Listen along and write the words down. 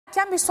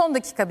derken bir son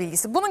dakika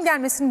bilgisi. Bunun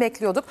gelmesini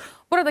bekliyorduk.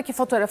 Buradaki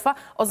fotoğrafa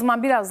o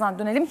zaman birazdan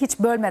dönelim. Hiç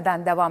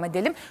bölmeden devam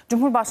edelim.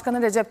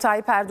 Cumhurbaşkanı Recep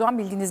Tayyip Erdoğan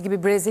bildiğiniz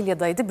gibi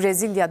Brezilya'daydı.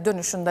 Brezilya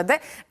dönüşünde de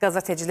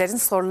gazetecilerin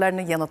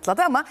sorularını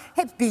yanıtladı ama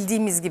hep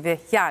bildiğimiz gibi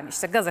yani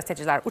işte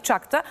gazeteciler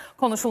uçakta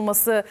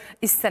konuşulması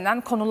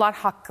istenen konular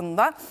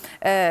hakkında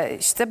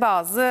işte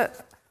bazı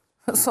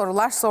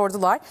sorular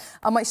sordular.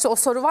 Ama işte o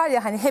soru var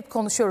ya hani hep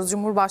konuşuyoruz,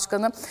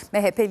 Cumhurbaşkanı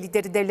MHP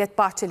lideri Devlet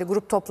Bahçeli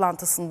grup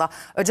toplantısında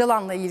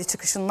Öcalan'la ilgili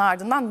çıkışının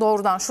ardından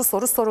doğrudan şu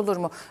soru sorulur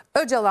mu?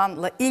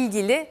 Öcalan'la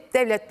ilgili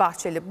Devlet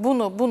Bahçeli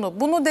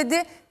bunu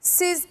dedi.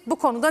 Siz bu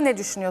konuda ne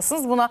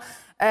düşünüyorsunuz? Buna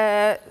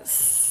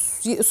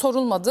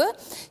sorulmadı.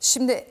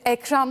 Şimdi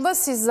ekranda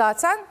siz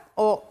zaten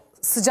o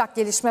sıcak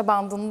gelişme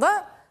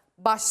bandında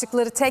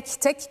başlıkları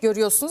tek tek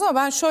görüyorsunuz ama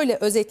ben şöyle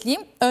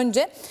özetleyeyim.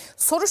 Önce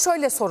soru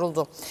şöyle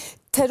soruldu.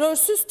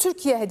 Terörsüz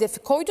Türkiye hedefi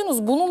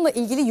koydunuz. Bununla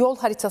ilgili yol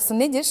haritası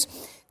nedir?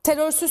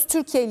 Terörsüz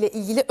Türkiye ile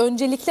ilgili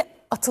öncelikle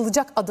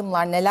atılacak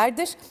adımlar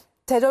nelerdir?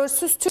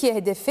 Terörsüz Türkiye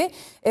hedefi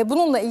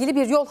bununla ilgili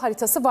bir yol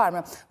haritası var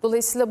mı?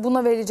 Dolayısıyla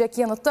buna verecek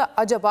yanıtta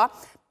acaba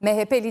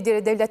MHP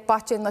lideri Devlet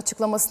Bahçeli'nin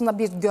açıklamasında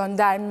bir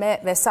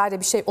gönderme vesaire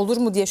bir şey olur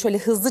mu diye şöyle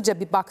hızlıca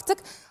bir baktık.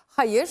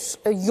 Hayır,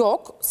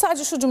 yok.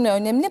 Sadece şu cümle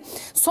önemli.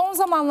 Son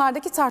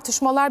zamanlardaki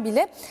tartışmalar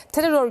bile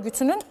terör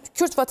örgütünün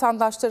Kürt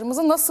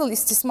vatandaşlarımızı nasıl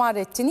istismar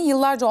ettiğini,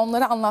 yıllarca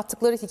onlara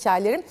anlattıkları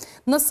hikayelerin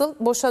nasıl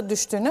boşa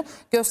düştüğünü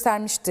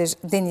göstermiştir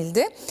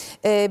denildi.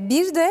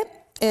 Bir de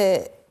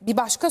bir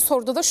başka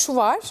soruda da şu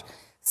var.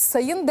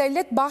 Sayın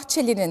Devlet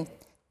Bahçeli'nin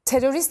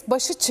terörist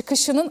başı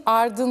çıkışının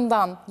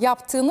ardından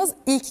yaptığınız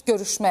ilk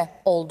görüşme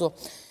oldu.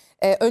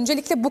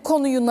 Öncelikle bu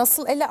konuyu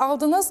nasıl ele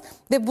aldınız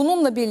ve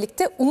bununla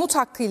birlikte umut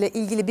hakkı ile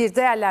ilgili bir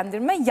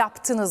değerlendirme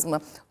yaptınız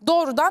mı?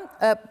 Doğrudan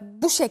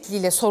bu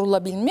şekliyle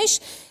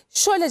sorulabilmiş.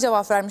 Şöyle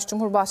cevap vermiş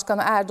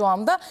Cumhurbaşkanı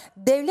Erdoğan da,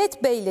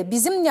 Devlet Bey ile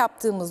bizim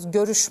yaptığımız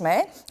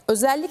görüşme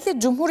özellikle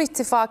Cumhur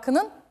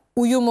İttifakı'nın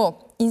uyumu,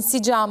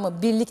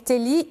 insicamı,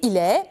 birlikteliği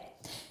ile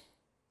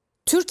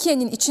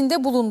Türkiye'nin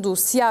içinde bulunduğu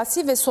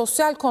siyasi ve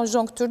sosyal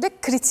konjonktürde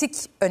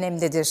kritik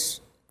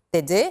önemdedir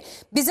dedi.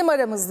 Bizim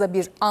aramızda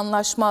bir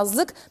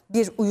anlaşmazlık,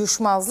 bir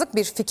uyuşmazlık,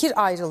 bir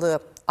fikir ayrılığı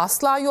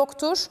asla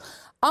yoktur.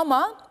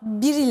 Ama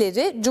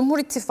birileri Cumhur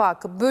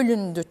İttifakı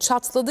bölündü,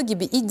 çatladı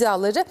gibi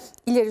iddiaları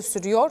ileri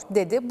sürüyor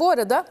dedi. Bu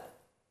arada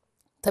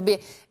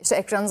tabii işte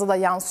ekranınıza da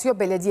yansıyor,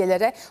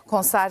 belediyelere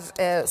konser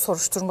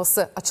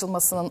soruşturması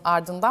açılmasının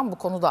ardından bu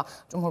konuda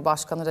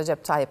Cumhurbaşkanı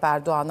Recep Tayyip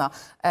Erdoğan'a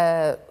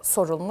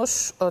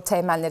sorulmuş.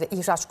 Teğmenlere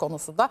ihraç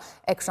konusu da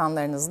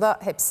ekranlarınızda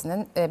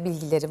hepsinin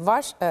bilgileri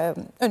var.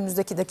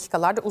 Önümüzdeki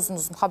dakikalarda uzun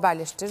uzun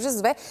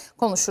haberleştiririz ve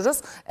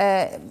konuşuruz.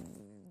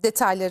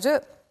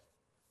 Detayları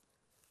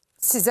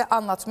size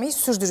anlatmayı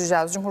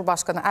sürdüreceğiz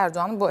Cumhurbaşkanı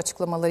Erdoğan'ın bu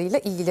açıklamalarıyla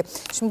ilgili.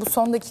 Şimdi bu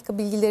son dakika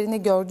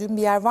bilgilerini gördüğüm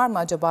bir yer var mı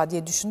acaba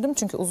diye düşündüm.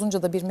 Çünkü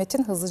uzunca da bir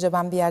metin, hızlıca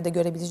ben bir yerde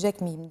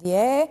görebilecek miyim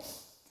diye.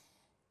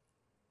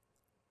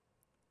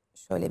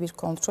 Şöyle bir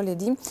kontrol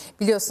edeyim.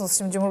 Biliyorsunuz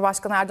şimdi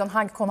Cumhurbaşkanı Erdoğan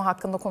hangi konu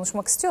hakkında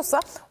konuşmak istiyorsa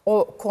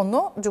o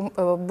konu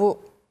bu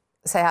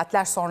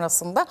seyahatler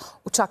sonrasında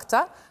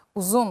uçakta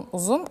uzun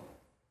uzun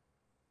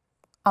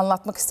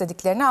anlatmak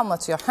istediklerini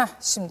anlatıyor.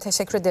 Şimdi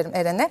teşekkür ederim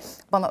Eren'e.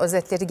 Bana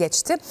özetleri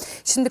geçti.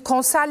 Şimdi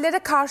konserlere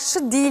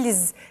karşı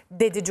değiliz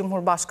dedi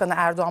Cumhurbaşkanı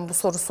Erdoğan bu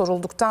soru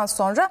sorulduktan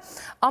sonra.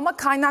 Ama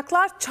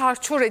kaynaklar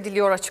çarçur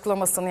ediliyor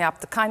açıklamasını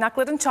yaptı.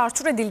 Kaynakların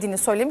çarçur edildiğini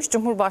söylemiş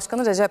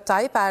Cumhurbaşkanı Recep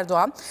Tayyip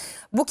Erdoğan.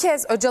 Bu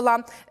kez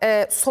Öcalan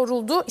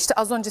soruldu. İşte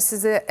az önce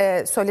size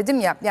söyledim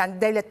ya,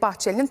 yani Devlet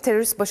Bahçeli'nin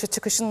terörist başı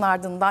çıkışının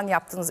ardından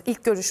yaptığınız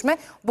ilk görüşme,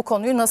 bu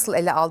konuyu nasıl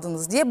ele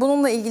aldınız diye.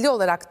 Bununla ilgili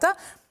olarak da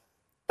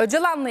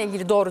Öcalan'la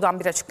ilgili doğrudan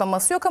bir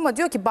açıklaması yok ama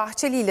diyor ki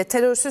Bahçeli ile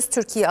terörsüz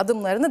Türkiye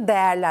adımlarını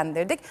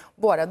değerlendirdik.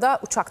 Bu arada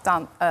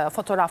uçaktan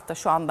fotoğraf da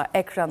şu anda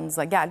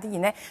ekranınıza geldi.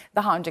 Yine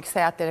daha önceki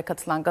seyahatlere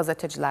katılan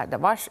gazeteciler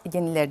de var.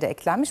 Yenileri de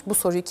eklenmiş. Bu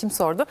soruyu kim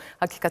sordu?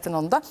 Hakikaten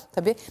onu da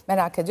tabii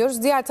merak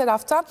ediyoruz. Diğer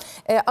taraftan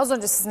az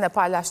önce sizinle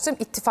paylaştığım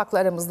ittifakla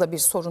aramızda bir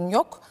sorun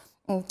yok.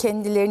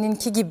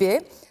 Kendilerininki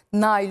gibi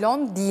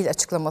naylon değil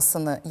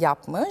açıklamasını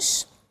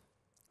yapmış.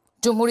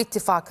 Cumhur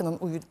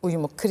İttifakı'nın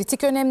uyumu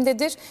kritik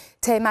önemdedir.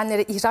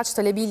 Teğmenlere ihraç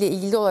talebiyle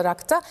ilgili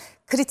olarak da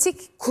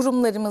kritik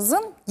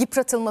kurumlarımızın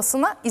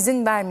yıpratılmasına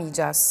izin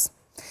vermeyeceğiz.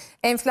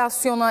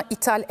 Enflasyona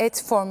ithal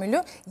et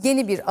formülü,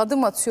 yeni bir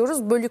adım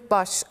atıyoruz.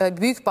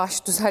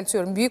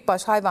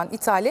 Büyükbaş hayvan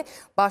ithali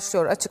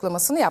başlıyor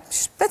açıklamasını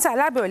yapmış.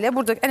 Detaylar böyle.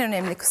 Burada en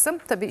önemli kısım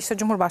tabii işte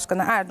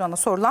Cumhurbaşkanı Erdoğan'a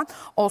sorulan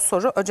o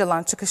soru,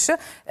 Öcalan çıkışı.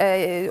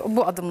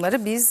 Bu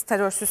adımları biz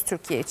terörsüz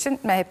Türkiye için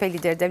MHP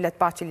lideri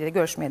Devlet Bahçeli ile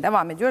görüşmeye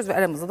devam ediyoruz ve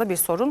aramızda da bir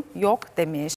sorun yok demiş.